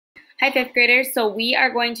Hi, fifth graders. So we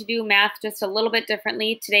are going to do math just a little bit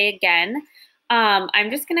differently today again. I'm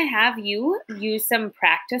just going to have you use some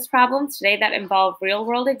practice problems today that involve real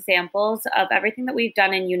world examples of everything that we've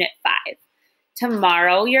done in Unit 5.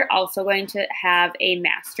 Tomorrow, you're also going to have a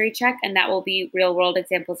mastery check, and that will be real world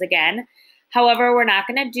examples again. However, we're not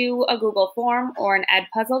going to do a Google form or an Ed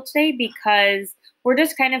puzzle today because we're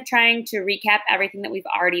just kind of trying to recap everything that we've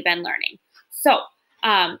already been learning. So,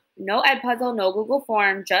 no Ed puzzle, no Google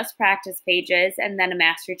form, just practice pages, and then a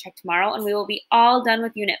mastery check tomorrow. And we will be all done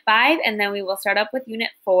with Unit 5, and then we will start up with Unit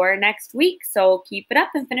 4 next week. So keep it up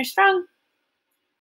and finish strong.